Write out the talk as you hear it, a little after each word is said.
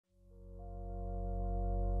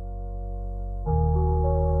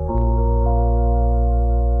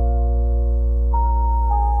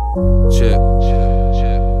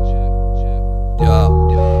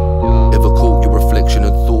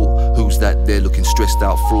looking stressed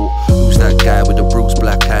out, fraught. Who's that guy with the bruised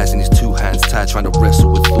black eyes and his two hands tied, trying to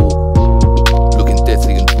wrestle with thought? Looking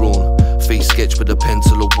deathly and drawn, face sketched with a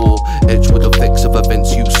pencil of war, edged with the vex of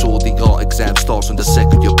events you saw. The art exam starts on the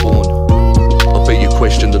second you're born. I bet you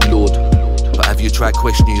question the Lord, but have you tried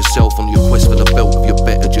questioning yourself on your quest for the belt? Have you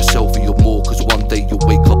bettered yourself or you're more? Cause one day you'll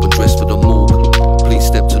wake up and dress for the morgue. Please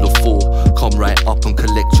step to the fore, come right up and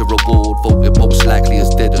collect your reward. Voted most likely as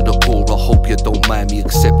dead at the core. I hope you don't mind me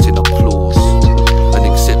accepting applause and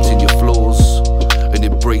accepting your flaws and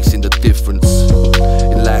embracing the difference.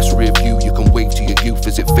 In life's rear view you can wave to your youth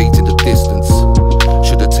as it fades in the distance.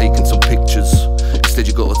 Should've taken some pictures, instead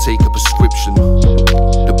you gotta take a prescription.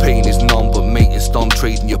 The pain is numb but mate it's done,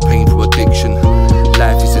 trading your pain for addiction.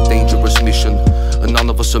 Life is a dangerous mission and none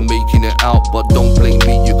of us are making it out, but don't blame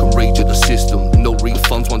me, you can rage at the system. No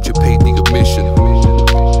refunds once you paid the admission.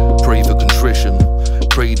 Pray for contrition,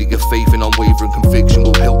 pray that your faith and unwavering conviction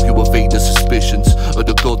will help you evade the suspicions of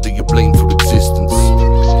the God that you blame for existence.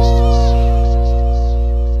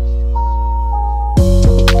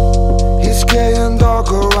 It's getting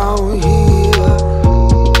dark around here,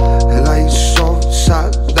 lights off,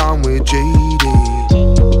 sat down with JD.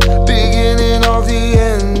 Beginning of the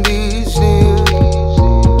end is near.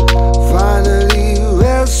 Finally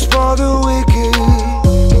rest for the wicked.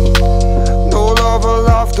 No love or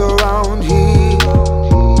laughter around here.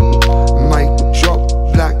 Mic drop,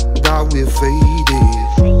 blacked out, we're faded.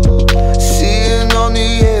 Seeing on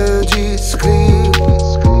the edge it's clear.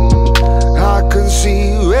 I can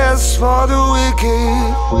see rest for the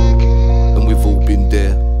wicked. And we've all been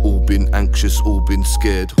there, all been anxious, all been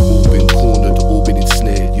scared, all been cornered, all been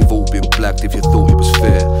ensnared. You've all been blacked if you thought it was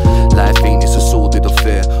fair. Life ain't it's a sordid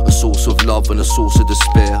affair, a source of love and a source of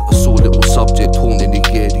despair. A sore little subject haunting the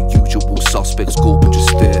air, the usual suspects gawp and just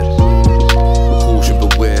stare. Caution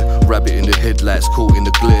beware, rabbit in the headlights caught in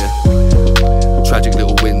the glare. Tragic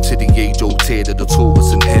little end to the age-old tear that the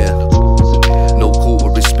tortoise and hair. No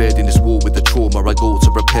quarter is spared in this war with the trauma I go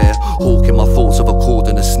to repair. Hawking my thoughts of a cord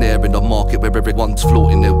and a snare in a market where everyone's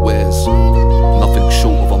flaunting their wares. Nothing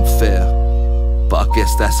short of unfair, but I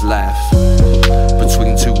guess that's life.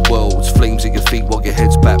 Between two worlds, flames at your feet while your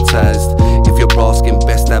head's baptized. If you're asking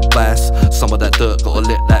best that bass, some of that dirt gotta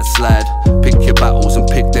let that slide. Pick your battles and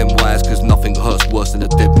pick them wise, cause nothing hurts worse than a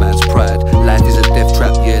dead man's pride. Life is a death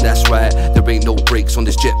trap, yeah that's right. There ain't no brakes on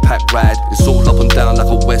this jetpack ride. It's all up and down like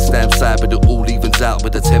a West Ham side, but it all evens out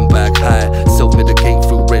with a 10-bag high. Self-medicate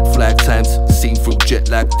through red flag times, seen through jet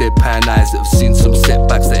lag, deadpan eyes that have seen some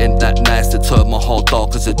setbacks that ain't that nice, to turn my heart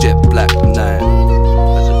dark as a jet black night.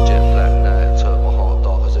 As a jet black night, turn my heart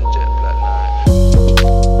dark as a jet black night.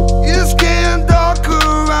 It's getting dark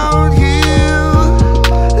around here,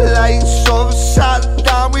 lights off, sat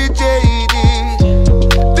down with JD.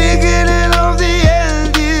 Beginning of the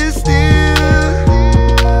end is near.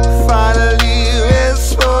 Finally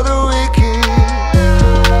rest for the wicked.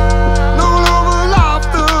 No longer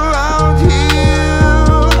laughter around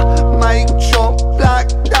here. Mic drop,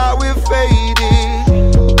 blacked out, we're faded.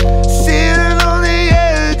 Sitting on the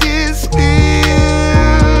edge is clear.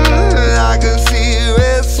 I can see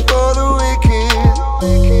rest for the wicked.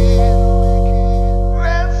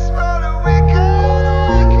 Rest for the wicked.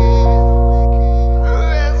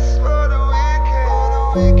 Rest for the wicked.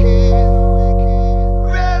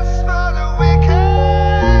 Rest for the wicked.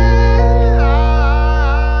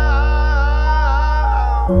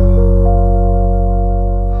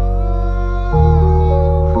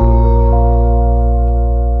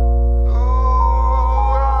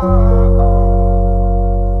 Oh,